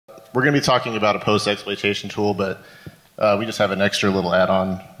we're going to be talking about a post-exploitation tool, but we just have an extra little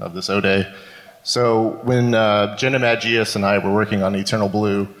add-on of this O-Day. So when Jenna Magias and I were working on Eternal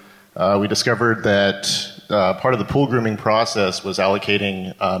Blue, we discovered that part of the pool grooming process was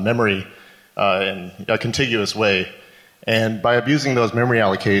allocating memory in a contiguous way. And by abusing those memory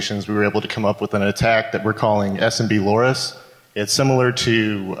allocations, we were able to come up with an attack that we're calling SMB Loris. It's similar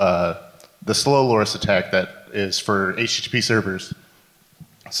to the slow Loris attack that is for HTTP servers.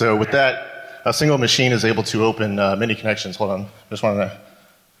 So with that, a single machine is able to open many connections. Hold on, just want to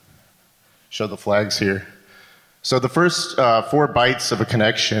show the flags here. So the first 4 bytes of a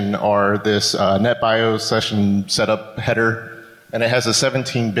connection are this NetBIOS session setup header, and it has a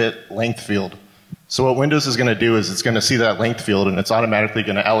 17-bit length field. So what Windows is going to do is it's going to see that length field, and it's automatically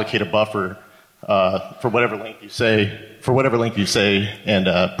going to allocate a buffer for whatever length you say, and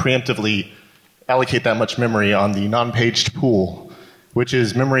preemptively allocate that much memory on the non-paged pool, which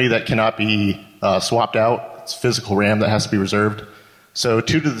is memory that cannot be swapped out. It's physical RAM that has to be reserved. So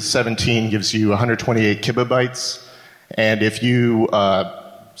 2 to the 17 gives you 128 kilobytes, and if you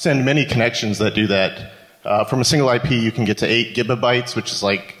send many connections that do that, from a single IP you can get to 8 gigabytes, which is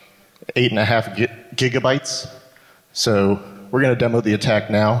like 8.5 gigabytes. So we're going to demo the attack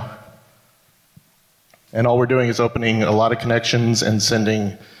now. And all we're doing is opening a lot of connections and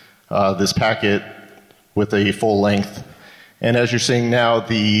sending this packet with a full length. And as you're seeing now,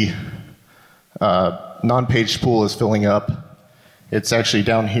 the non-paged pool is filling up. It's actually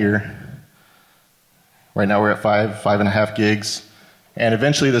down here. Right now we're at 5.5 gigs. And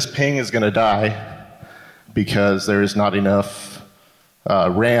eventually this ping is going to die because there is not enough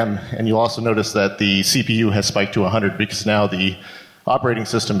RAM, and you'll also notice that the CPU has spiked to 100 because now the operating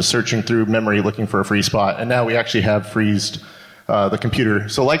system is searching through memory looking for a free spot, and now we actually have freezed the computer.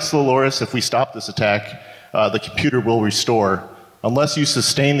 So like Slow Loris, if we stop this attack, the computer will restore. Unless you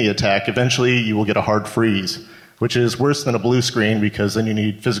sustain the attack, eventually you will get a hard freeze, which is worse than a blue screen because then you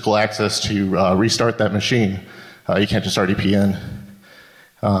need physical access to restart that machine. You can't just RDP in.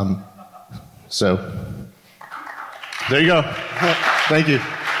 So there you go. Thank you.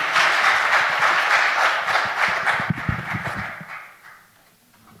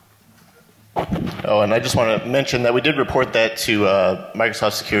 Oh, and I just want to mention that we did report that to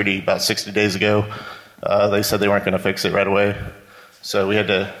Microsoft Security about 60 days ago. They said they weren't going to fix it right away. So we had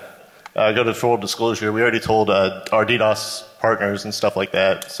to go to full disclosure. We already told our DDoS partners and stuff like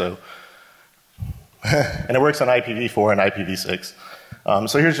that. So, and it works on IPv4 and IPv6.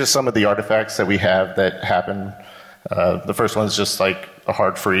 So here's just some of the artifacts that we have that happen. The first one is just like a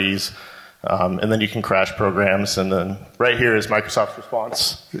hard freeze, and then you can crash programs, and then right here is Microsoft's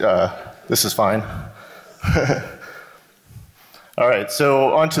response. This is fine. All right,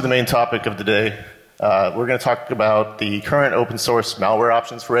 so on to the main topic of the day. We're going to talk about the current open source malware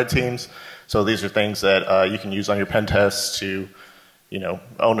options for red teams. So these are things that you can use on your pen tests to,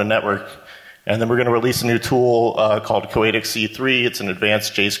 own a network. And then we're going to release a new tool called Koadic C3. It's an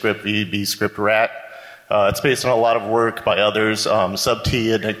advanced JScript VBScript rat. It's based on a lot of work by others,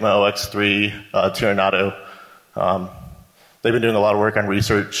 Sub-T, Enigma, OX3, Tyranado. They've been doing a lot of work on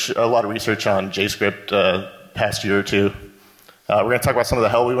research, a lot of research on JScript past year or two. We're going to talk about some of the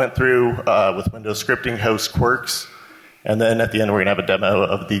hell we went through with Windows scripting host quirks, and then at the end we're going to have a demo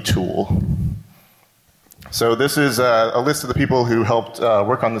of the tool. So this is a list of the people who helped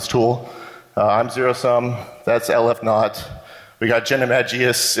work on this tool. I'm ZeroSum, that's LF Not. We got Jenna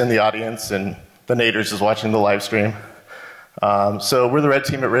Magias in the audience, and the Naders is watching the live stream. So we're the red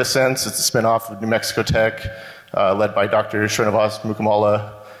team at RiskSense. It's a spin-off of New Mexico Tech, led by Dr. Srinivas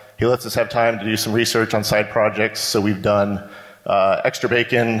Mukamala. He lets us have time to do some research on side projects. So we've done Extra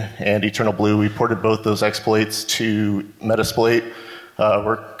Bacon and Eternal Blue. We ported both those exploits to Metasploit.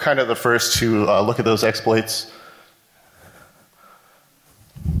 We're kind of the first to look at those exploits.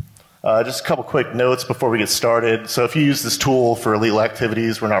 Just a couple quick notes before we get started. So if you use this tool for illegal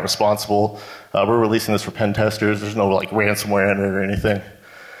activities, we're not responsible. We're releasing this for pen testers. There's no like ransomware in it or anything.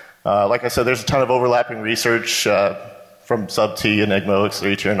 Like I said, there's a ton of overlapping research from Sub-T, Enigma,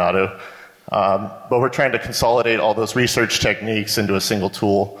 OX3, Tyranado. But we're trying to consolidate all those research techniques into a single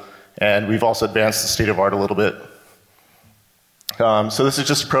tool. And we've also advanced the state of art a little bit. So this is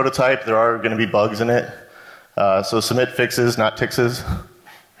just a prototype. There are going to be bugs in it. So submit fixes, not tixes.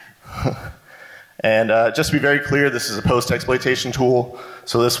 And just to be very clear, this is a post-exploitation tool,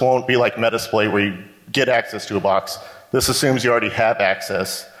 so this won't be like Metasploit where you get access to a box. This assumes you already have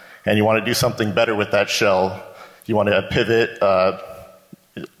access, and you want to do something better with that shell. You want to pivot,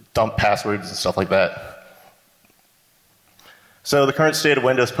 dump passwords and stuff like that. So the current state of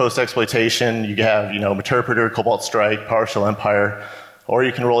Windows post-exploitation, you have Meterpreter, Cobalt Strike, PowerShell Empire, or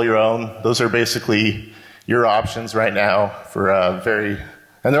you can roll your own. Those are basically your options right now for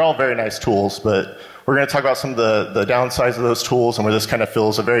and they're all very nice tools, but we're going to talk about some of the downsides of those tools and where this kind of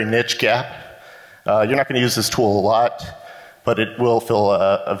fills a very niche gap. You're not going to use this tool a lot, but it will fill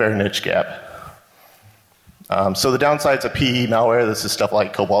a very niche gap. So the downsides of PE malware, this is stuff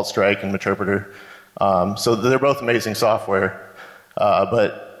like Cobalt Strike and Meterpreter. So they're both amazing software,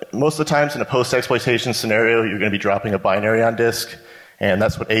 but most of the times in a post-exploitation scenario, you're going to be dropping a binary on disk, and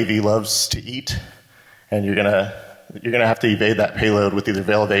that's what AV loves to eat, and you're going to have to evade that payload with either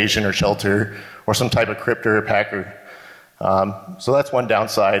veil evasion or shelter or some type of cryptor or packer. So that's one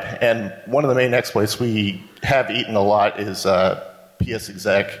downside, and one of the main exploits we have eaten a lot is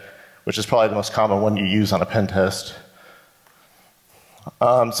PSExec, which is probably the most common one you use on a pen test.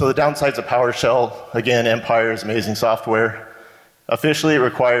 So the downsides of PowerShell, again, Empire is amazing software. Officially, it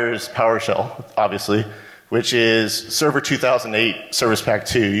requires PowerShell, obviously, which is Server 2008 Service Pack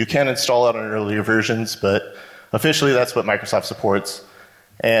 2. You can install it on earlier versions, but officially that's what Microsoft supports.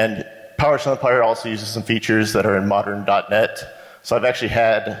 And PowerShell Empire also uses some features that are in modern .NET. So I've actually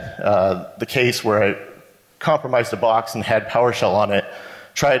had the case where I compromised a box and had PowerShell on it,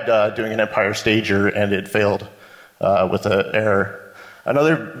 tried doing an Empire stager, and it failed with an error.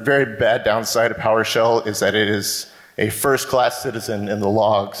 Another very bad downside of PowerShell is that it is a first-class citizen in the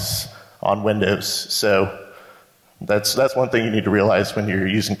logs on Windows. So that's one thing you need to realize when you're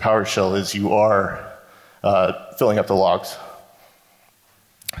using PowerShell is you are filling up the logs.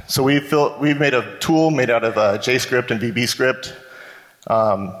 So we've made a tool made out of JScript and VBScript.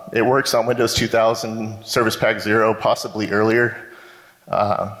 It works on Windows 2000 Service Pack 0, possibly earlier.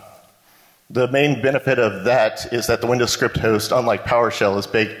 The main benefit of that is that the Windows script host, unlike PowerShell, is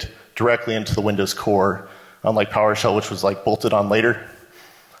baked directly into the Windows core, unlike PowerShell, which was like bolted on later.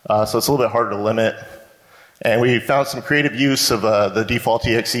 So it's a little bit harder to limit. And we found some creative use of the default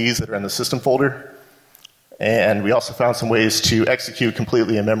EXEs that are in the system folder. And we also found some ways to execute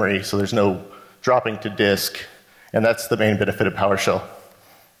completely in memory, so there's no dropping to disk. And that's the main benefit of PowerShell.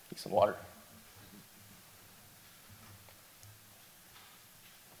 Need some water.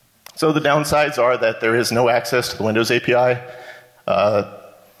 So the downsides are that there is no access to the Windows API.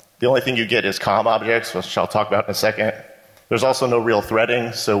 The only thing you get is COM objects, which I'll talk about in a second. There's also no real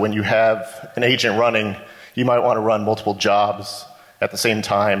threading, so when you have an agent running, you might want to run multiple jobs at the same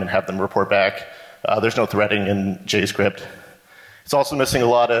time and have them report back. There's no threading in JScript. It's also missing a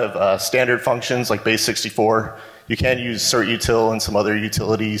lot of standard functions like base64. You can use certutil and some other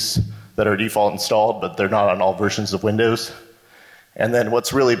utilities that are default installed, but they're not on all versions of Windows. And then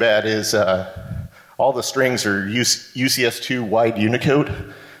what's really bad is all the strings are UCS2 wide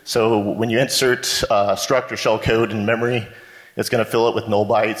Unicode. So when you insert struct or shell code in memory, it's going to fill it with null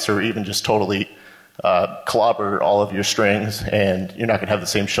bytes or even just totally clobber all of your strings, and you're not going to have the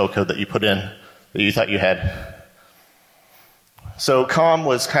same shell code that you put in that you thought you had. So COM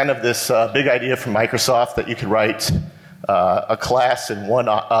was kind of this big idea from Microsoft that you could write a class in one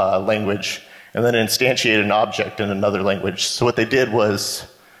language and then instantiate an object in another language. So what they did was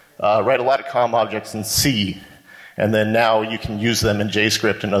write a lot of COM objects in C, and then now you can use them in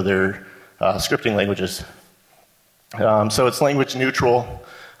JScript and other scripting languages. So it's language neutral,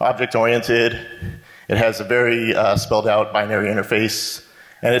 object oriented. It has a very spelled out binary interface,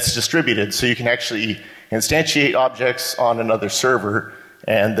 and it's distributed, so you can actually instantiate objects on another server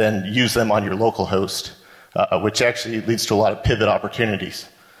and then use them on your local host, which actually leads to a lot of pivot opportunities.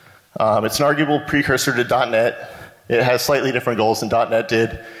 It's an arguable precursor to .NET. It has slightly different goals than .NET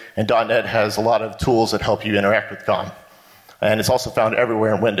did, and .NET has a lot of tools that help you interact with COM. And it's also found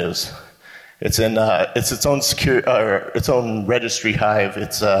everywhere in Windows. It's in its own its own registry hive.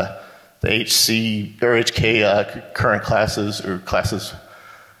 It's the HC or HK current classes or classes.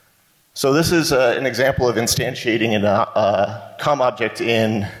 So this is an example of instantiating a COM object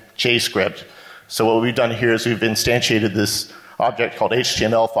in JScript. So what we've done here is we've instantiated this object called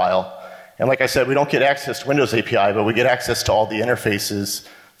HTML file. And like I said, we don't get access to Windows API, but we get access to all the interfaces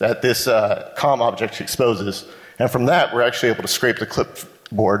that this COM object exposes. And from that, we're actually able to scrape the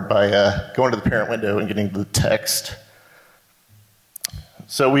clipboard by going to the parent window and getting the text.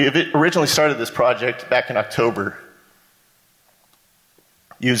 So we originally started this project back in October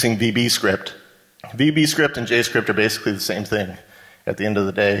using VBScript. VBScript and JScript are basically the same thing at the end of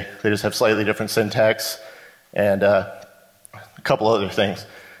the day. They just have slightly different syntax and a couple other things.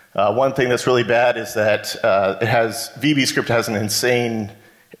 One thing that's really bad is that VBScript has an insane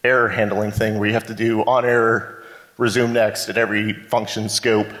error handling thing where you have to do on error, resume next at every function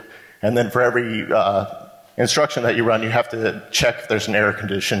scope, and then for every instruction that you run, you have to check if there's an error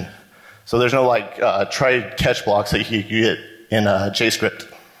condition. So there's no like try catch blocks that you get in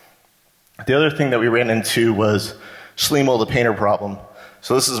JScript. The other thing that we ran into was Schlemiel the painter problem.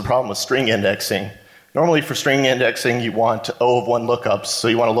 So this is a problem with string indexing. Normally for string indexing, you want O of 1 lookups, so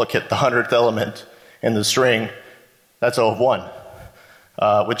you want to look at the 100th element in the string. That's O of 1.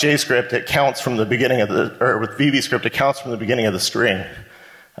 With JScript, it counts from the beginning of with VBScript, it counts from the beginning of the string.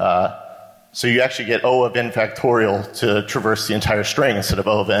 So you actually get O of n factorial to traverse the entire string instead of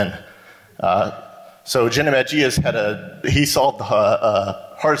O of n. So Genemagius he solved the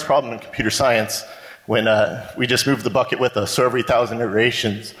hardest problem in computer science when we just moved the bucket with us. So every 1,000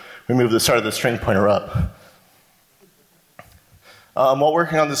 iterations, we move the start of the string pointer up. While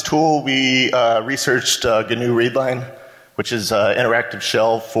working on this tool, we researched GNU Readline, which is an interactive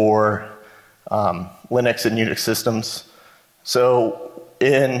shell for Linux and Unix systems. So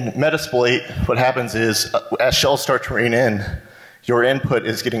in Metasploit, what happens is as shells start to rain in, your input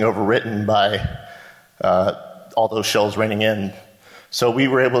is getting overwritten by all those shells raining in. So we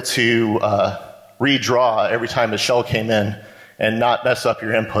were able to redraw every time a shell came in and not mess up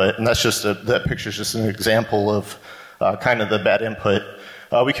your input. And that's just that picture's just an example of kind of the bad input.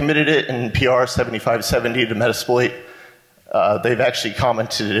 We committed it in PR 7570 to Metasploit. They've actually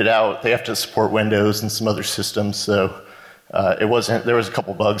commented it out. They have to support Windows and some other systems, so there was a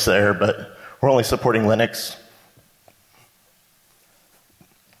couple bugs there, but we're only supporting Linux.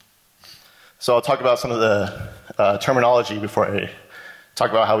 So I'll talk about some of the terminology before I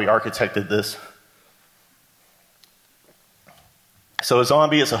talk about how we architected this. So a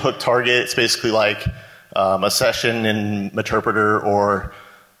zombie is a hook target. It's basically like a session in Meterpreter or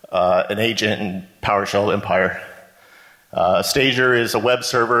an agent in PowerShell Empire. A stager is a web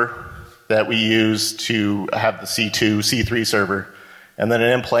server that we use to have the C2, C3 server. And then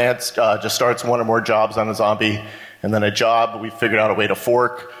an implant just starts one or more jobs on a zombie. And then a job, we figured out a way to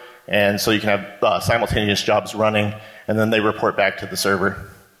fork. And so you can have simultaneous jobs running. And then they report back to the server.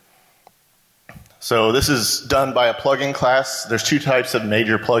 So this is done by a plugin class. There's two types of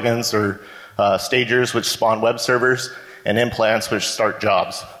major plugins, or stagers, which spawn web servers, and implants, which start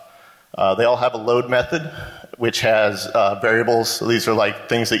jobs. They all have a load method, which has variables. So these are like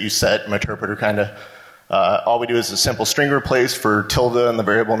things that you set, Meterpreter kind of. All we do is a simple string replace for tilde in the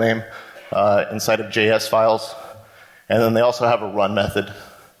variable name inside of JS files. And then they also have a run method,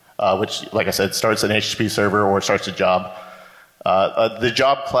 which, like I said, starts an HTTP server or starts a job. The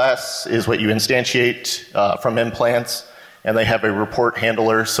job class is what you instantiate from implants, and they have a report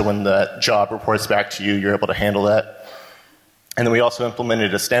handler, so when that job reports back to you, you're able to handle that. And then we also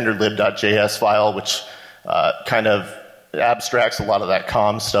implemented a standard lib.js file, which kind of abstracts a lot of that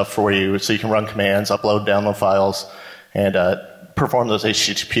comm stuff for you, so you can run commands, upload, download files, and perform those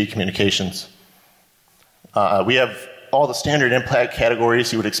HTTP communications. We have all the standard implant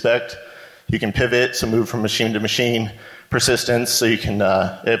categories you would expect. You can pivot, so move from machine to machine. Persistence, so you can,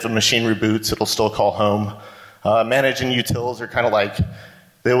 if a machine reboots, it'll still call home. Manage and utils are kind of like,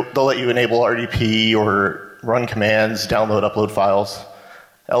 they'll let you enable RDP or run commands, download, upload files.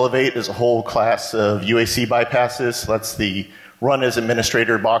 Elevate is a whole class of UAC bypasses. So that's the run as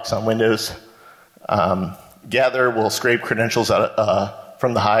administrator box on Windows. Gather will scrape credentials out,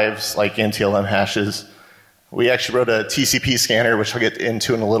 from the hives, like NTLM hashes. We actually wrote a TCP scanner, which I'll get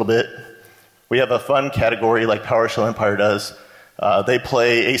into in a little bit. We have a fun category like PowerShell Empire does. They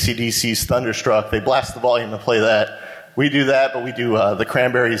play AC/DC's Thunderstruck. They blast the volume to play that. We do that, but we do the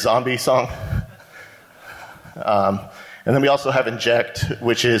Cranberry Zombie song. And then we also have Inject,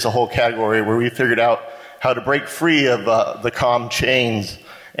 which is a whole category where we figured out how to break free of the COM chains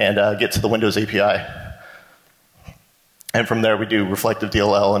and get to the Windows API. And from there we do reflective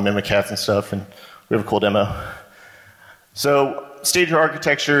DLL and Mimikatz and stuff, and we have a cool demo. So stager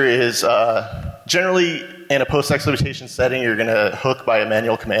architecture is generally in a post-exploitation setting, you're going to hook by a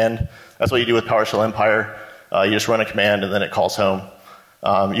manual command. That's what you do with PowerShell Empire. You just run a command and then it calls home.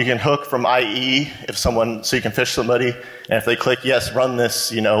 You can hook from IE so you can fish somebody, and if they click yes, run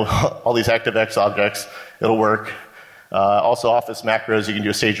this, all these ActiveX objects, it'll work. Also Office macros, you can do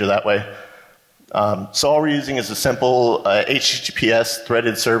a stager that way. So all we're using is a simple HTTPS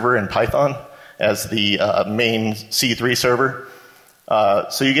threaded server in Python as the main C3 server.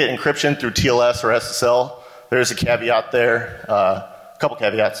 So you get encryption through TLS or SSL. There's a caveat there, a couple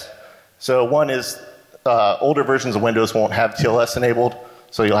caveats. So one is older versions of Windows won't have TLS enabled,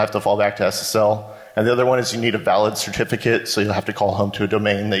 so you'll have to fall back to SSL. And the other one is you need a valid certificate, so you'll have to call home to a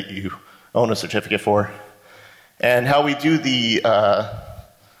domain that you own a certificate for. And how we do the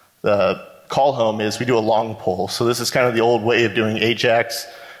call home is we do a long pull. So this is kind of the old way of doing AJAX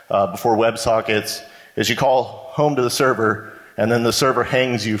before WebSockets, is you call home to the server, and then the server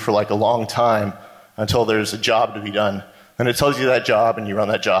hangs you for like a long time until there's a job to be done. and it tells you that job, and you run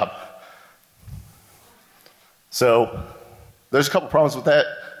that job. So there's a couple problems with that.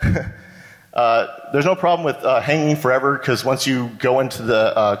 There's no problem with hanging forever, because once you go into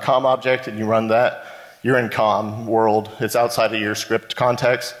the COM object and you run that, you're in COM world. It's outside of your script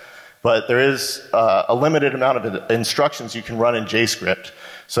context. But there is a limited amount of instructions you can run in JScript.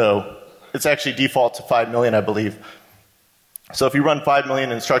 So it's actually default to 5 million, I believe. So if you run 5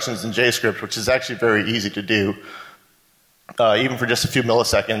 million instructions in JScript, which is actually very easy to do, even for just a few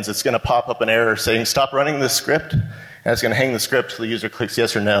milliseconds, it's going to pop up an error saying stop running this script, and it's going to hang the script till the user clicks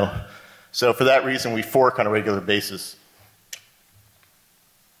yes or no. So for that reason, we fork on a regular basis.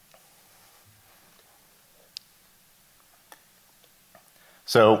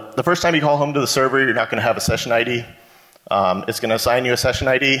 So the first time you call home to the server, you're not going to have a session ID. It's going to assign you a session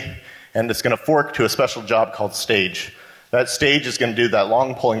ID, and it's going to fork to a special job called stage. That stage is going to do that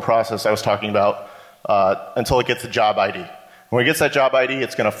long polling process I was talking about until it gets the job ID. When it gets that job ID,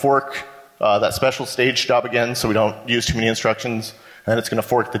 it's going to fork that special stage job again, so we don't use too many instructions, and then it's going to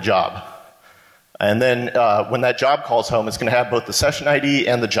fork the job. And then when that job calls home, it's going to have both the session ID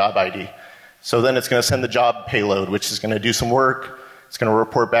and the job ID. So then it's going to send the job payload, which is going to do some work. It's going to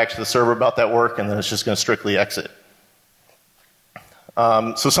report back to the server about that work, and then it's just going to strictly exit.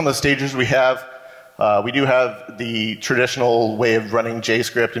 So some of the stages we have, we do have the traditional way of running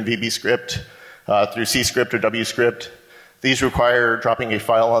JScript and VBScript through CScript or WScript. These require dropping a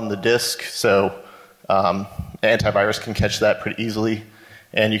file on the disk, so antivirus can catch that pretty easily.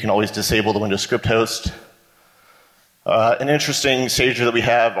 And you can always disable the Windows script host. An interesting stage that we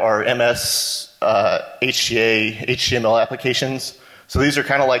have are MS, HTA, HTML applications. So these are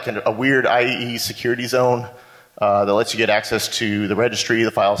kind of like a weird IE security zone that lets you get access to the registry,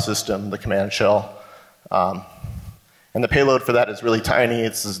 the file system, the command shell. And the payload for that is really tiny.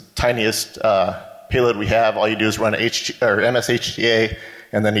 It's the tiniest payload we have. All you do is run MS HTA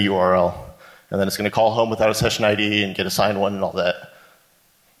and then a URL. And then it's going to call home without a session ID and get assigned one and all that.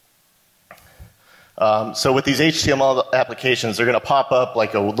 So with these HTML applications, they're going to pop up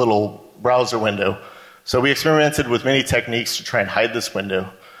like a little browser window. So we experimented with many techniques to try and hide this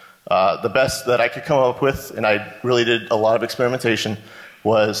window. The best that I could come up with, and I really did a lot of experimentation,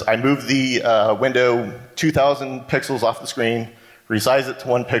 was I moved the window 2,000 pixels off the screen, resize it to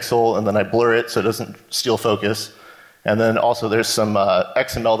 1 pixel, and then I blur it so it doesn't steal focus. And then also there's some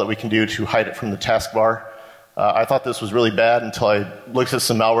XML that we can do to hide it from the taskbar. I thought this was really bad until I looked at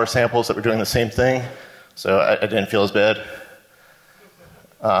some malware samples that were doing the same thing, so I didn't feel as bad.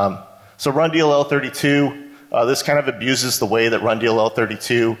 So run DLL32, this kind of abuses the way that run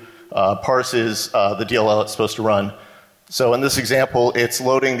DLL32 parses the DLL it's supposed to run. So in this example, it's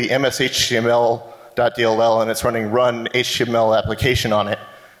loading the mshtml.dll and it's running run HTML application on it,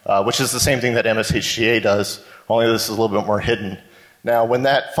 which is the same thing that mshta does, only this is a little bit more hidden. Now, when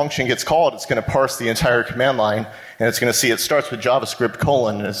that function gets called, it's going to parse the entire command line, and it's going to see it starts with JavaScript :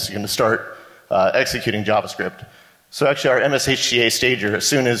 and it's going to start executing JavaScript. So actually, our MSHTA stager, as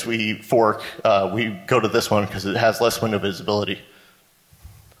soon as we fork, we go to this one because it has less window visibility.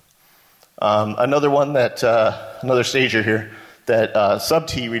 Another stager here that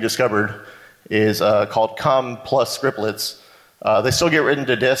Sub-T rediscovered is called com plus scriptlets. They still get written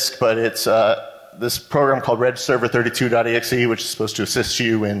to disk, but it's this program called regserver32.exe, which is supposed to assist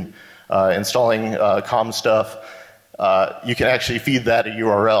you in installing COM stuff. You can actually feed that a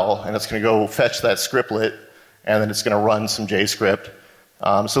URL, and it's going to go fetch that scriptlet, and then it's going to run some JScript.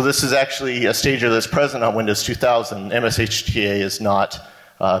 So this is actually a stager that's present on Windows 2000. MSHTA is not.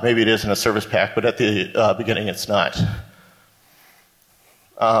 Maybe it is in a service pack, but at the beginning it's not.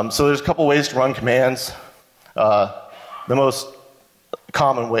 So there's a couple ways to run commands. The most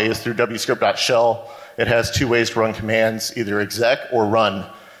common way is through wscript.shell. It has 2 ways to run commands, either exec or run.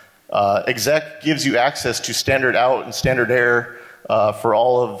 Exec gives you access to standard out and standard error for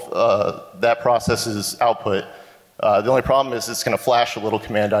all of that process's output. The only problem is it's going to flash a little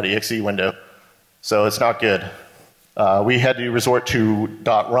command.exe window, so it's not good. We had to resort to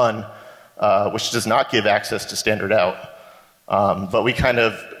 .run, which does not give access to standard out. But we kind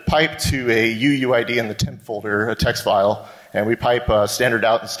of pipe to a UUID in the temp folder, a text file, and we pipe standard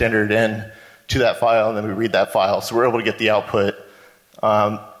out and standard in to that file, and then we read that file. So we're able to get the output.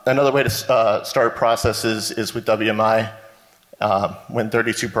 Another way to start processes is with WMI.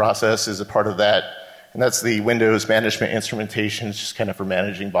 Win32 process is a part of that, and that's the Windows management instrumentation. It's just kind of for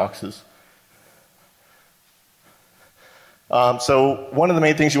managing boxes. So one of the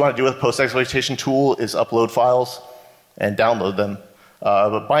main things you want to do with a post-exploitation tool is upload files and download them.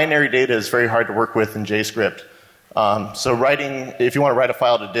 But binary data is very hard to work with in JScript. So if you want to write a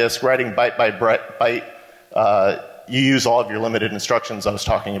file to disk, writing byte by byte, you use all of your limited instructions I was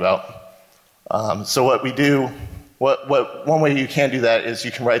talking about. So what we do, one way you can do that is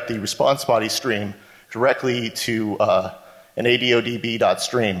you can write the response body stream directly to an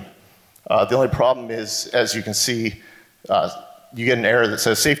adodb.stream. The only problem is, as you can see, you get an error that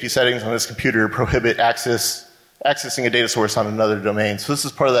says safety settings on this computer prohibit accessing a data source on another domain. So this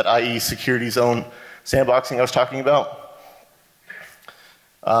is part of that IE security zone sandboxing I was talking about.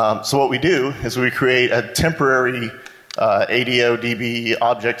 So what we do is we create a temporary ADODB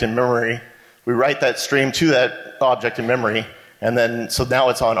object in memory. We write that stream to that object in memory, and then so now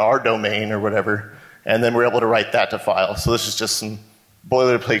it's on our domain or whatever, and then we're able to write that to file. So this is just some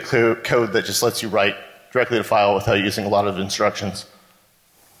boilerplate code that just lets you write directly to file without using a lot of instructions.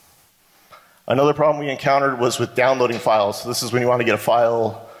 Another problem we encountered was with downloading files. So this is when you want to get a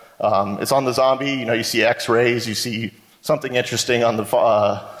file. It's on the zombie. You know, you see X-rays, you see something interesting on the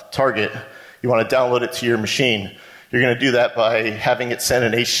target. You want to download it to your machine. You're going to do that by having it send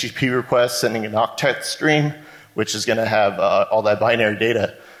an HTTP request, sending an octet stream, which is going to have all that binary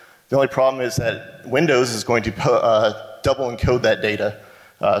data. The only problem is that Windows is going to double encode that data.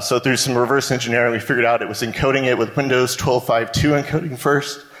 So through some reverse engineering, we figured out it was encoding it with Windows 12.5.2 encoding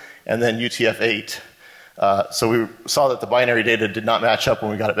first, and then UTF-8. So we saw that the binary data did not match up when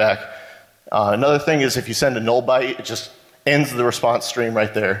we got it back. Another thing is if you send a null byte, it just ends the response stream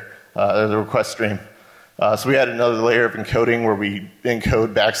right there, the request stream. So we had another layer of encoding where we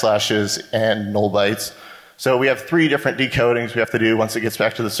encode backslashes and null bytes. So we have 3 different decodings we have to do once it gets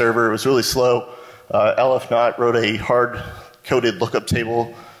back to the server. It was really slow. LFNOT wrote a hard-coded lookup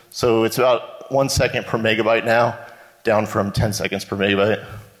table. So it's about 1 second per megabyte now, down from 10 seconds per megabyte.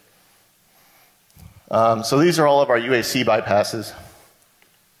 So these are all of our UAC bypasses.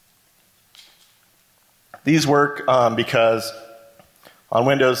 These work because on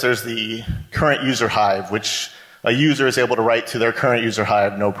Windows there's the current user hive, which a user is able to write to their current user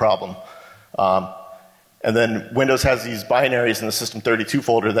hive no problem. And then Windows has these binaries in the system32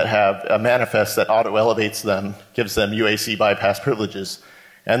 folder that have a manifest that auto-elevates them, gives them UAC bypass privileges.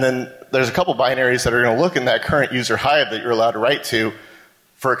 And then there's a couple binaries that are going to look in that current user hive that you're allowed to write to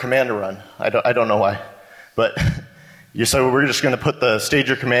for a command to run. I don't know why. But so we're just going to put the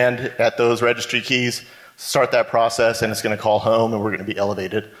stager command at those registry keys, start that process, and it's going to call home, and we're going to be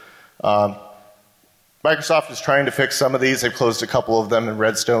elevated. Microsoft is trying to fix some of these. They've closed a couple of them in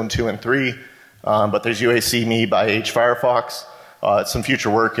Redstone 2 and 3. But there's UAC me by H Firefox. It's some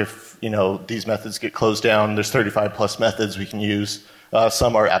future work if these methods get closed down. There's 35 plus methods we can use.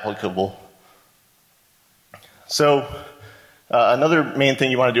 Some are applicable. So another main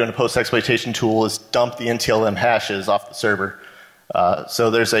thing you want to do in a post-exploitation tool is dump the NTLM hashes off the server. So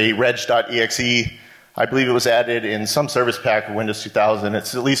there's a reg.exe. I believe it was added in some service pack of Windows 2000.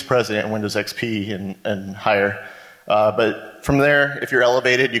 It's at least present in Windows XP and higher. But from there, if you're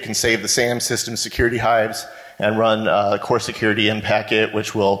elevated, you can save the SAM system security hives and run core security in packet,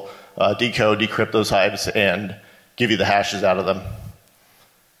 which will decode, decrypt those hives, and give you the hashes out of them.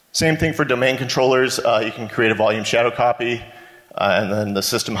 Same thing for domain controllers. You can create a volume shadow copy, and then the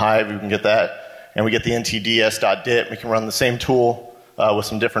system hive, we can get that. And we get the ntds.dit. We can run the same tool with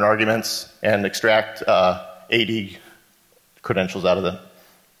some different arguments and extract AD credentials out of them.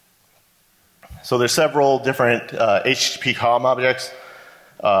 So there's several different HTTP COM objects.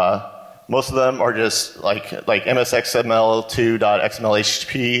 Most of them are just like MSXML2.xml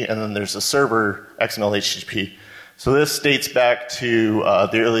HTTP, and then there's a server XML HTTP. So this dates back to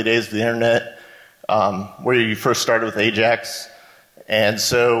the early days of the internet, where you first started with AJAX. And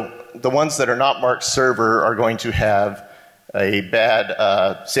so the ones that are not marked server are going to have a bad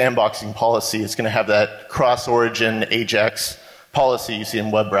sandboxing policy. It's going to have that cross-origin AJAX policy you see in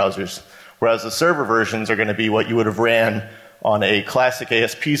web browsers. Whereas the server versions are going to be what you would have ran on a classic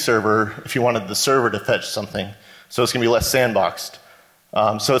ASP server if you wanted the server to fetch something. So it's going to be less sandboxed.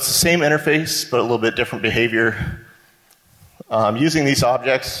 So it's the same interface, but a little bit different behavior. Using these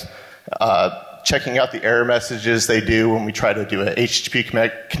objects, checking out the error messages they do when we try to do an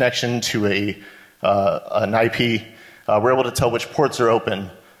HTTP connection to an IP, we're able to tell which ports are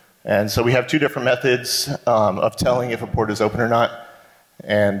open. And so we have 2 different methods of telling if a port is open or not,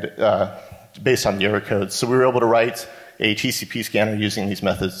 and based on the error codes. So we were able to write a TCP scanner using these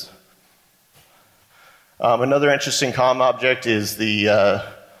methods. Another interesting COM object is the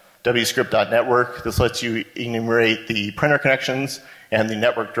WScript.network. This lets you enumerate the printer connections and the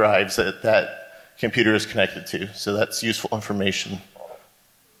network drives that that computer is connected to. So that's useful information.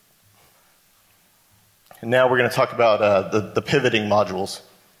 And now we're going to talk about the pivoting modules.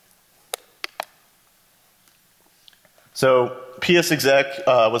 So PSExec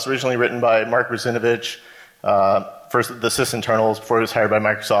was originally written by Mark Rusinovich. for the sysinternals before it was hired by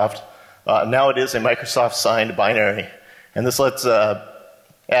Microsoft. Now it is a Microsoft-signed binary, and this lets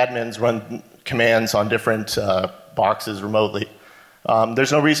admins run commands on different boxes remotely.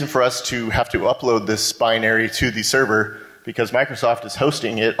 There's no reason for us to have to upload this binary to the server because Microsoft is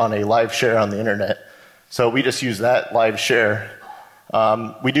hosting it on a live share on the internet. So we just use that live share.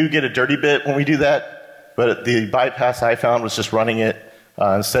 We do get a dirty bit when we do that, but the bypass I found was just running it.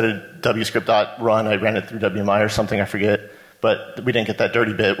 Instead of wscript.run, I ran it through WMI or something, I forget. But we didn't get that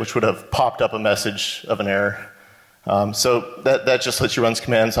dirty bit, which would have popped up a message of an error. So that just lets you run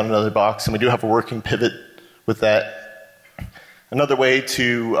commands on another box, and we do have a working pivot with that. Another way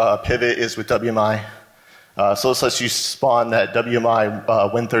to pivot is with WMI. So this lets you spawn that WMI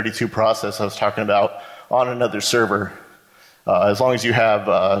Win32 process I was talking about on another server, as long as you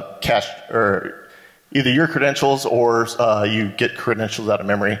have cached or either your credentials or you get credentials out of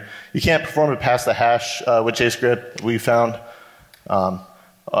memory. You can't perform it past the hash with JScript, we found.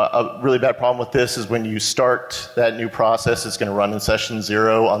 A really bad problem with this is when you start that new process, it's going to run in session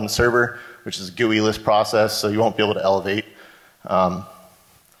 0 on the server, which is a GUI-less process, so you won't be able to elevate.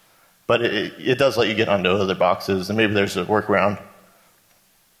 But it does let you get onto other boxes, and maybe there's a workaround.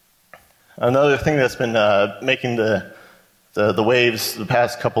 Another thing that's been making the waves the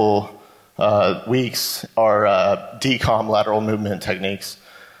past couple weeks are DCOM lateral movement techniques.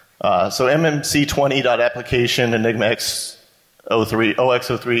 So mmc20.application Enigma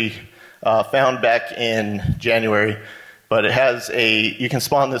OX03 found back in January, but it has you can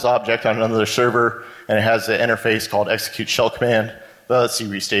spawn this object on another server, and it has an interface called execute shell command. Let's see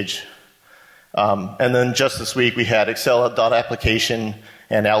restage. And then just this week we had excel.application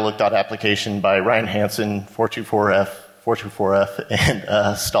and outlook.application by Ryan Hansen, 424F, and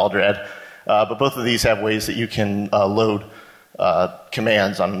Staldrad. But both of these have ways that you can load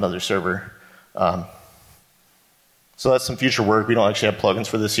commands on another server. So that's some future work. We don't actually have plugins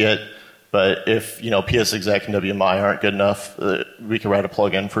for this yet, but if PSExec and WMI aren't good enough, we can write a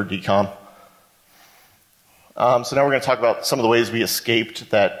plugin for DCOM. So now we're going to talk about some of the ways we escaped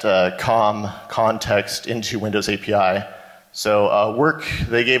that COM context into Windows API. So work,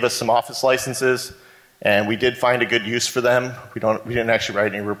 they gave us some Office licenses, and we did find a good use for them. We didn't actually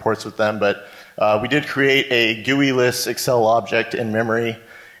write any reports with them, but we did create a GUI-less Excel object in memory,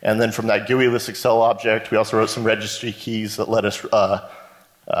 and then from that GUI-less Excel object, we also wrote some registry keys that let us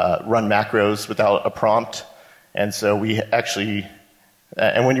run macros without a prompt. And so we actually,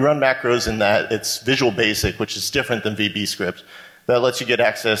 and when you run macros in that, it's Visual Basic, which is different than VBScript. That lets you get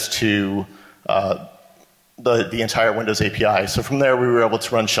access to the entire Windows API. So from there, we were able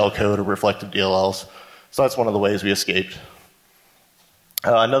to run shellcode or reflective DLLs. So that's one of the ways we escaped.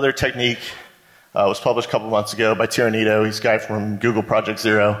 Another technique was published a couple months ago by Tiranito. He's a guy from Google Project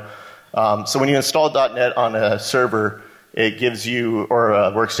Zero. So when you install .NET on a server, it gives you, or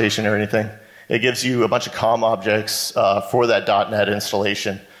a workstation or anything, it gives you a bunch of COM objects for that .NET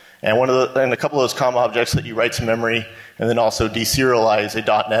installation. And a couple of those COM objects let you write to memory and then also deserialize a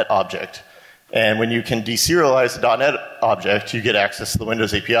 .NET object. And when you can deserialize the .NET object, you get access to the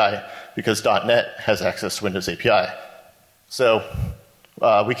Windows API because .NET has access to Windows API. So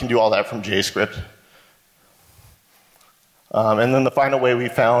we can do all that from JScript. And then the final way we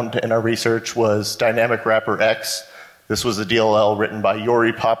found in our research was Dynamic Wrapper X. This was a DLL written by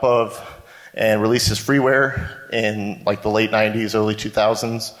Yuri Popov and released as freeware in like the late 90s, early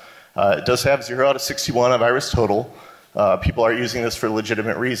 2000s. It does have 0 out of 61 of iris total. People are using this for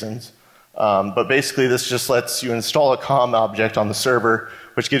legitimate reasons. But basically this just lets you install a COM object on the server,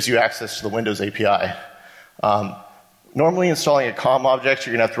 which gives you access to the Windows API. Normally installing a COM object,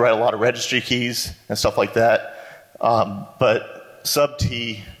 you're going to have to write a lot of registry keys and stuff like that. But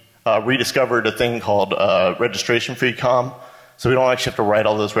SubT rediscovered a thing called registration-free COM. So we don't actually have to write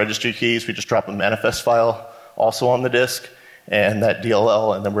all those registry keys. We just drop a manifest file also on the disk and that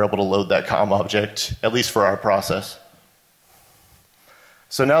DLL, and then we're able to load that COM object, at least for our process.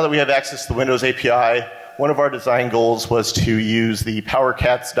 So now that we have access to the Windows API, one of our design goals was to use the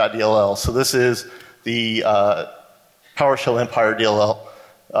powercats.dll. So this is the PowerShell Empire DLL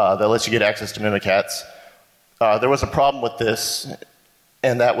that lets you get access to Mimikatz. There was a problem with this,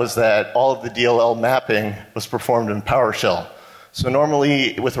 and that was that all of the DLL mapping was performed in PowerShell. So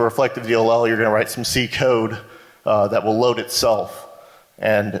normally with a reflective DLL, you're going to write some C code that will load itself,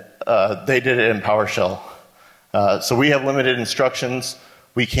 and they did it in PowerShell. So we have limited instructions.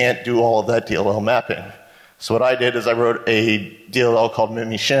 We can't do all of that DLL mapping. So what I did is I wrote a DLL called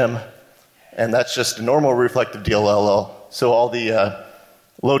MimiShim, and that's just a normal reflective DLL. So all the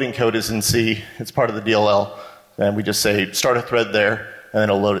loading code is in C. It's part of the DLL. And we just say start a thread there, and then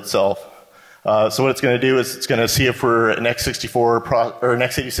it'll load itself. So what it's going to do is it's going to see if we're an x64 or an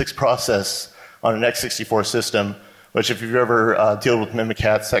x86 process on an x64 system, which if you've ever dealt with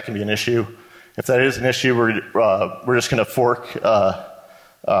Mimikatz, that can be an issue. If that is an issue, we're just going to fork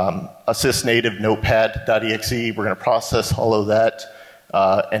sysnative notepad.exe. We're going to process all of that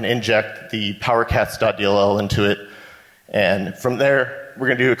and inject the powercats.dll into it. And from there, we're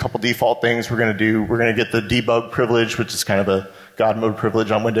going to do a couple default things. We're going to get the debug privilege, which is kind of a God mode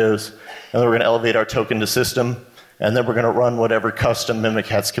privilege on Windows. And then we're going to elevate our token to system. And then we're going to run whatever custom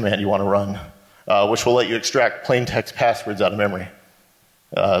Mimikatz command you want to run, which will let you extract plain text passwords out of memory,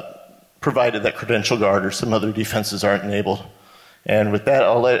 provided that credential guard or some other defenses aren't enabled. And with that,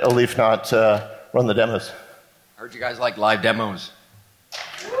 I'll let Alif not run the demos. I heard you guys like live demos.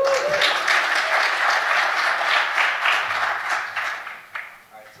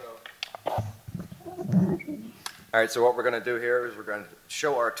 All right, so what we're going to do here is we're going to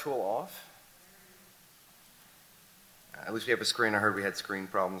show our tool off. At least we have a screen. I heard we had screen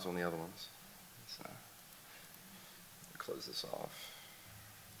problems on the other ones. So, close this off.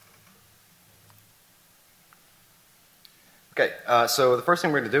 Okay, so the first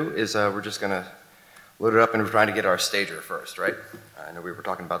thing we're going to do is we're just going to load it up, and we're trying to get our stager first, right? I know we were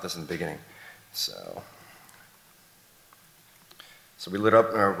talking about this in the beginning. So we lit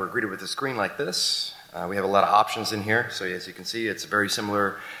up, we're greeted with a screen like this. We have a lot of options in here, so as you can see, it's a very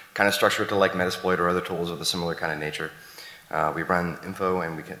similar kind of structure to like Metasploit or other tools of a similar kind of nature. We run info,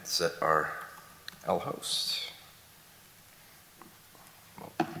 and we can set our lhost.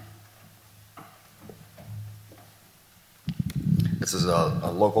 This is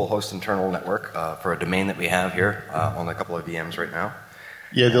a local host internal network for a domain that we have here on a couple of VMs right now.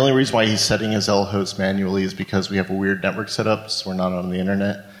 Yeah, the only reason why he's setting his lhost manually is because we have a weird network setup, so we're not on the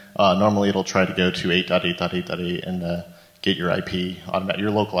internet. Normally it'll try to go to 8.8.8.8 and get your IP, your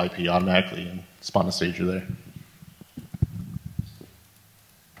local IP automatically and spawn a stager there.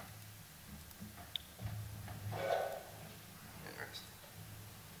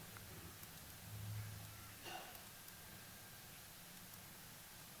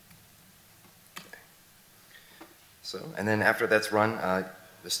 So, and then after that's run,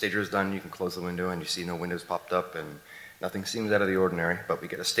 the stager is done, you can close the window and you see no windows popped up and nothing seems out of the ordinary, but we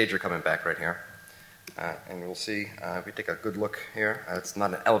get a stager coming back right here. And we'll see, if we take a good look here, it's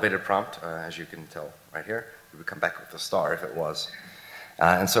not an elevated prompt, as you can tell right here. We would come back with a star if it was.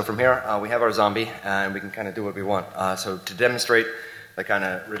 And so from here, we have our zombie, and we can kind of do what we want. So to demonstrate the kind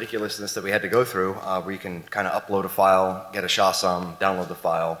of ridiculousness that we had to go through, we can kind of upload a file, get a SHA-SUM, download the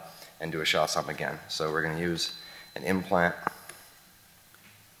file, and do a SHA-SUM again. So we're going to use an implant.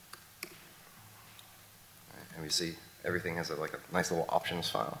 And we see everything has like a nice little options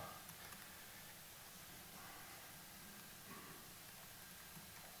file.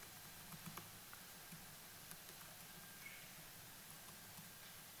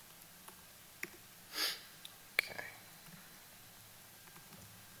 Okay.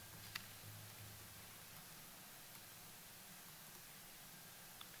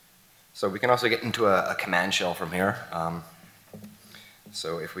 So we can also get into a command shell from here.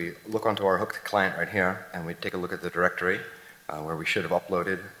 So if we look onto our hooked client right here, and we take a look at the directory where we should have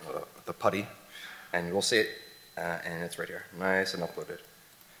uploaded the putty, and we'll see it, and it's right here, nice and uploaded.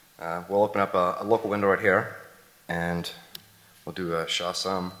 We'll open up a local window right here, and we'll do a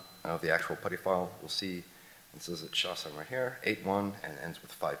SHA-SUM of the actual putty file. We'll see it says it's SHA-SUM right here, 8.1, and ends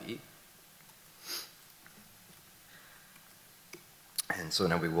with 5e. And so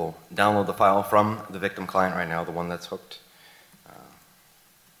now we will download the file from the victim client right now, the one that's hooked.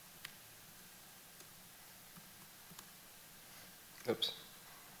 Oops.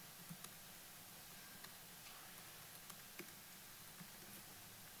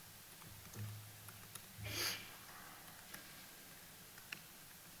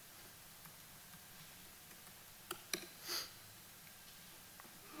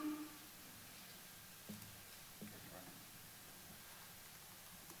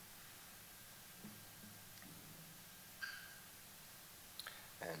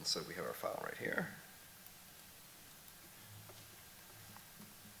 And so we have our file right here.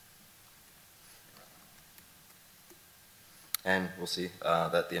 And we'll see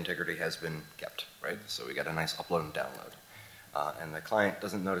that the integrity has been kept, right? So we got a nice upload and download. And the client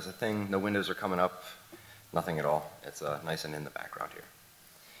doesn't notice a thing, no windows are coming up, nothing at all. It's nice and in the background here.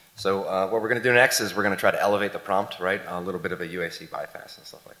 So what we're going to do next is we're going to try to elevate the prompt, right? A little bit of a UAC bypass and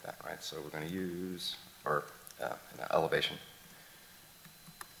stuff like that, right? So we're going to use, elevation.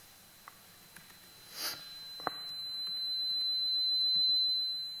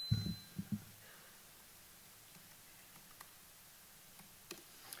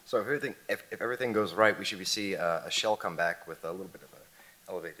 So if everything goes right, we should see a shell come back with a little bit of an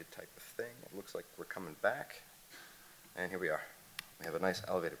elevated type of thing. It looks like we're coming back. And here we are. We have a nice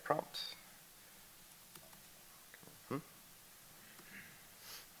elevated prompt. Oops,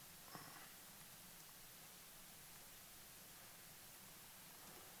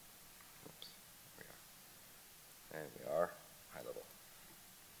 there we are. And we are high level.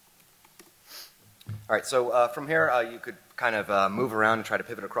 All right, so from here, you could kind of move around and try to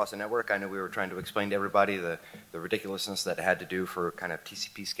pivot across the network. I know we were trying to explain to everybody the ridiculousness that it had to do for kind of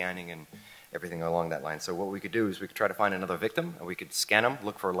TCP scanning and everything along that line. So what we could do is we could try to find another victim, and we could scan them,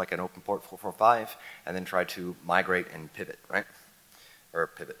 look for like an open port 445, and then try to migrate and pivot, right? Or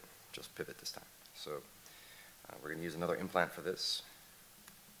pivot, just pivot this time. So we're going to use another implant for this.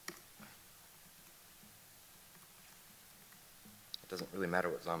 It doesn't really matter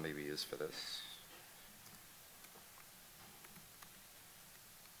what zombie we use for this.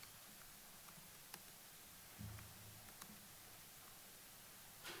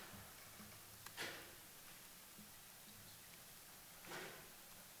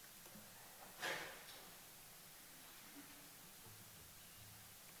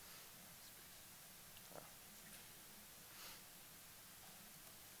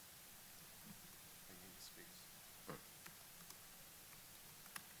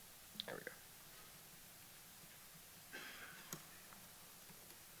 There we go.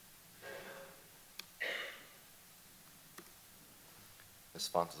 This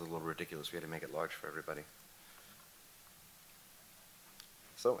font is a little ridiculous. We had to make it large for everybody.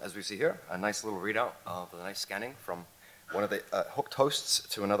 So as we see here, a nice little readout of the nice scanning from one of the hooked hosts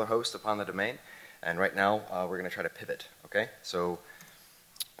to another host upon the domain. And right now, we're going to try to pivot, okay? So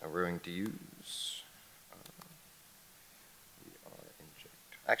we're going to use,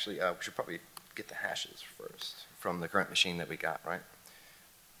 actually, we should probably get the hashes first from the current machine that we got, right?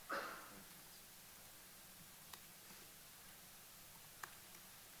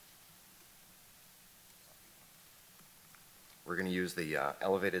 We're going to use the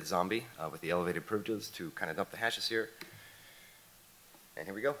elevated zombie with the elevated privileges to kind of dump the hashes here. And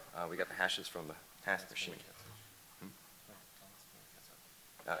here we go. We got the hashes from the task machine.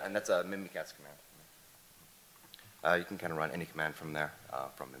 And that's a Mimikatz command. You can kind of run any command from there,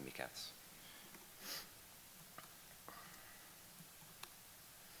 from Mimikatz.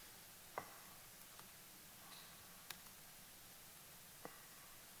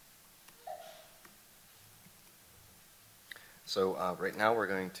 So right now we're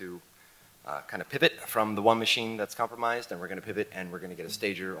going to kind of pivot from the one machine that's compromised, and we're going to pivot and we're going to get a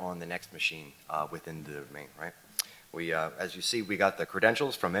stager on the next machine within the domain, right? We, as you see, we got the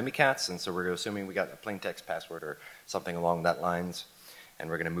credentials from Mimikatz, and so we're assuming we got a plain text password or something along that lines, and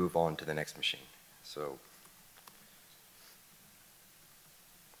we're going to move on to the next machine. So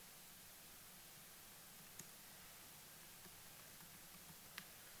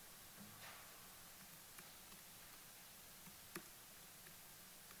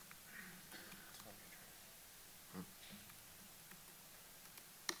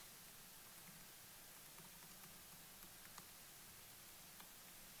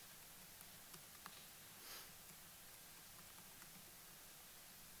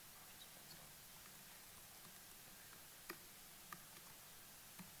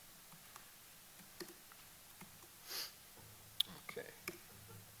okay.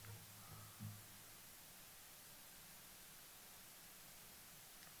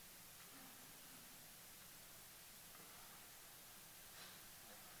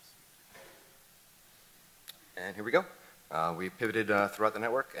 And here we go. We pivoted throughout the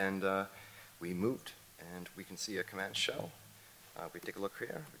network, and we moved, and we can see a command shell. We take a look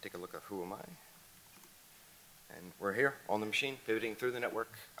here. We take a look at who am I. And we're here on the machine, pivoting through the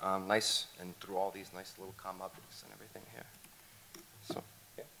network, nice, and through all these nice little COM objects and everything here. So,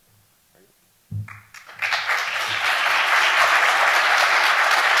 yeah.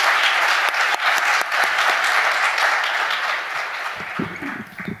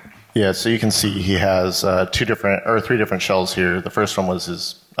 Yeah, so you can see he has three different shells here. The first one was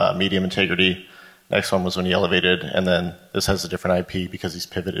his medium integrity. Next one was when he elevated, and then this has a different IP because he's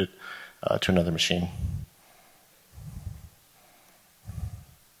pivoted to another machine.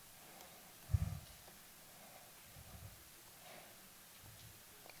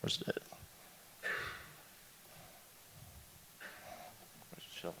 Where's it? Where's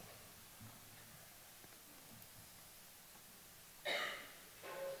the shell?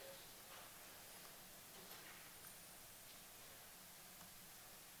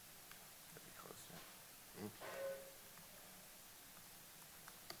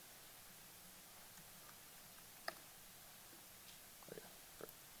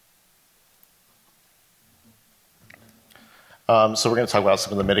 So we're going to talk about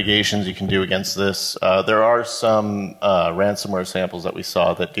some of the mitigations you can do against this. There are some ransomware samples that we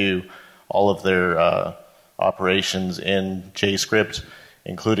saw that do all of their operations in JScript,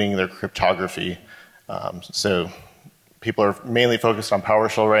 including their cryptography. So people are mainly focused on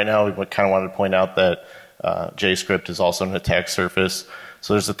PowerShell right now. We kind of wanted to point out that JScript is also an attack surface.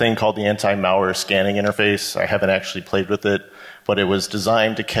 So there's a thing called the anti-malware scanning interface. I haven't actually played with it, but it was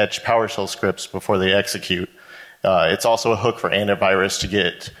designed to catch PowerShell scripts before they execute. It's also a hook for antivirus to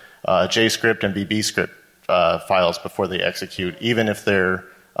get JScript and VBScript files before they execute, even if they're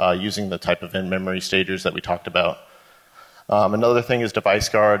using the type of in-memory stagers that we talked about. Another thing is device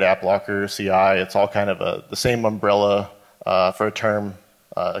guard, app blocker, CI. It's all kind of the same umbrella for a term,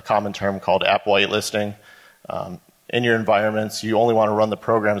 a common term called app whitelisting. In your environments, you only want to run the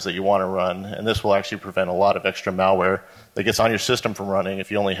programs that you want to run, and this will actually prevent a lot of extra malware that gets on your system from running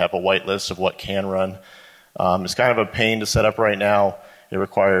if you only have a whitelist of what can run. It's kind of a pain to set up right now. It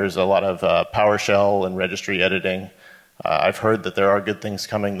requires a lot of PowerShell and registry editing. I've heard that there are good things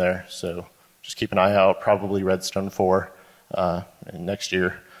coming there, so just keep an eye out, probably Redstone 4 next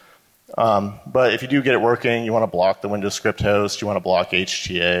year. But if you do get it working, you want to block the Windows script host, you want to block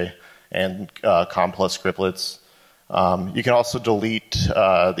HTA and COM+ scriptlets. You can also delete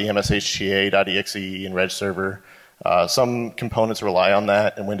the mshta.exe and reg server. Some components rely on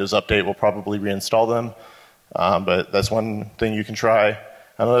that, and Windows Update will probably reinstall them. But that's one thing you can try.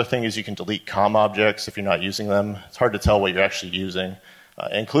 Another thing is you can delete COM objects if you're not using them. It's hard to tell what you're actually using,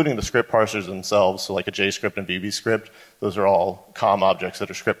 including the script parsers themselves. So like a JScript and VBScript, those are all COM objects that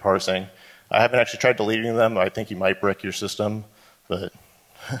are script parsing. I haven't actually tried deleting them. I think you might brick your system, but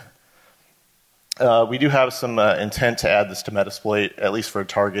we do have some intent to add this to Metasploit, at least for a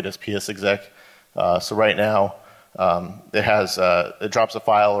target as psexec. So right now, it drops a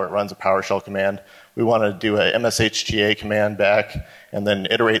file or it runs a PowerShell command. We want to do a mshta command back and then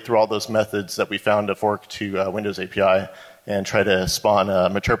iterate through all those methods that we found to fork to Windows API and try to spawn a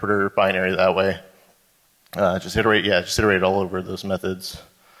Meterpreter binary that way. Just iterate all over those methods.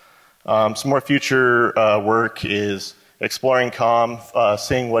 Some more future work is exploring COM,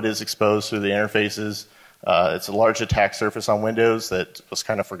 seeing what is exposed through the interfaces. It's a large attack surface on Windows that was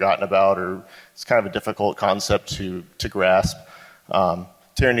kind of forgotten about, or it's kind of a difficult concept to grasp.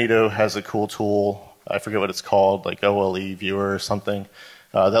 Tyranido has a cool tool, I forget what it's called, like OLE viewer or something,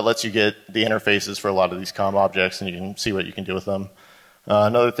 that lets you get the interfaces for a lot of these COM objects and you can see what you can do with them.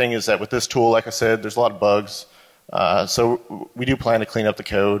 Another thing is that with this tool, like I said, there's a lot of bugs. So we do plan to clean up the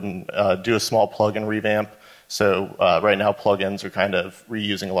code and do a small plugin revamp. So right now plugins are kind of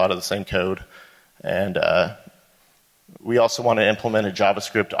reusing a lot of the same code. And we also want to implement a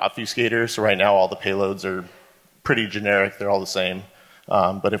JavaScript obfuscator. So right now all the payloads are pretty generic. They're all the same.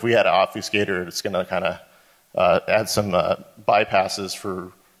 But if we had an obfuscator, it's going to kind of add some bypasses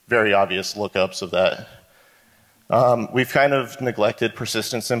for very obvious lookups of that. We've kind of neglected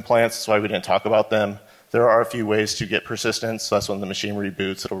persistence implants. That's why we didn't talk about them. There are a few ways to get persistence. So that's when the machine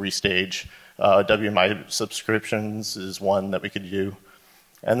reboots, it'll restage. WMI subscriptions is one that we could do.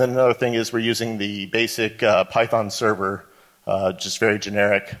 And then another thing is we're using the basic Python server, just very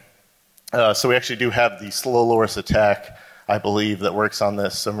generic. So we actually do have the slow loris attack, I believe, that works on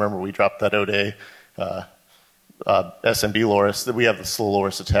this. So remember, we dropped that ODE SMB loris. We have the slow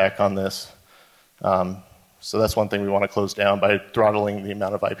loris attack on this. So that's one thing we want to close down by throttling the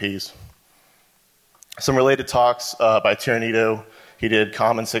amount of IPs. Some related talks by Tyranido. He did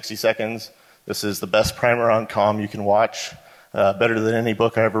COM in 60 seconds. This is the best primer on COM you can watch. Better than any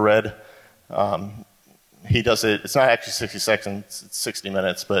book I ever read. He does it, it's not actually 60 seconds, it's 60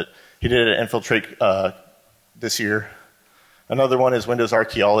 minutes, but he did it at Infiltrate this year. Another one is Windows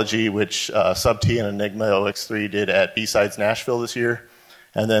Archaeology, which Sub-T and Enigma OX3 did at B-Sides Nashville this year.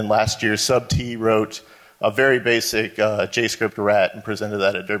 And then last year, Sub-T wrote a very basic JScript rat and presented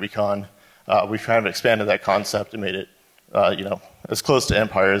that at DerbyCon. We kind of expanded that concept and made it as close to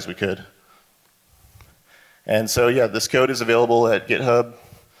Empire as we could. And so, yeah, this code is available at GitHub,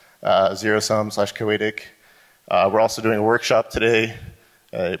 zerosum/Koadic. We're also doing a workshop today.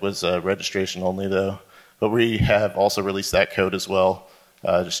 It was registration only, though. But we have also released that code as well.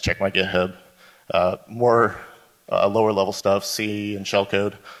 Just check my GitHub. More lower-level stuff, C and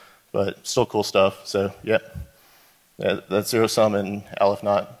shellcode, but still cool stuff. So, yeah, that's zerosum and Aleph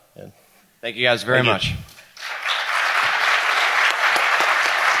Not. Thank you guys very much.